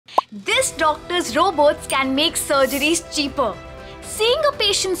This doctor's robots can make surgeries cheaper. Seeing a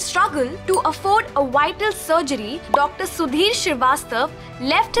patient struggle to afford a vital surgery, Dr. Sudhir Srivastava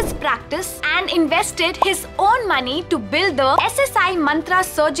left his practice and invested his own money to build the SSI Mantra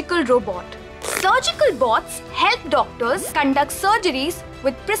surgical robot. Surgical bots help doctors conduct surgeries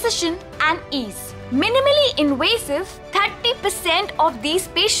with precision and ease. Minimally invasive, 30% of these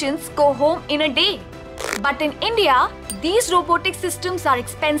patients go home in a day. But in India, these robotic systems are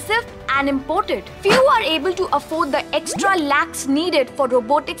expensive and imported. Few are able to afford the extra lakhs needed for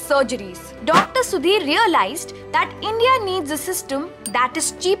robotic surgeries. Dr. Sudhir realized that India needs a system that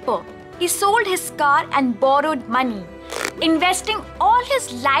is cheaper. He sold his car and borrowed money, investing all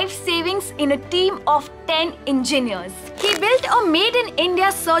his life savings in a team of 10 engineers. He built a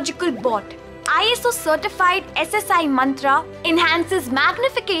made-in-India surgical bot. ISO certified SSI Mantra enhances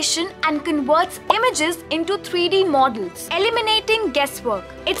magnification and converts images into 3D models, eliminating guesswork.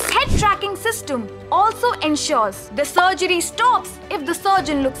 Its head tracking system also ensures the surgery stops if the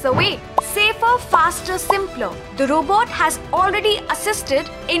surgeon looks away. Safer, faster, simpler. The robot has already assisted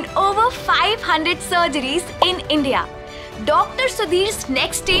in over 500 surgeries in India. Dr. Sudhir's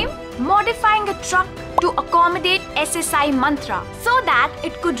next aim? Modifying a truck to accommodate SSI Mantra so that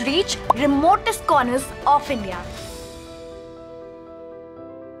it could reach remotest corners of India.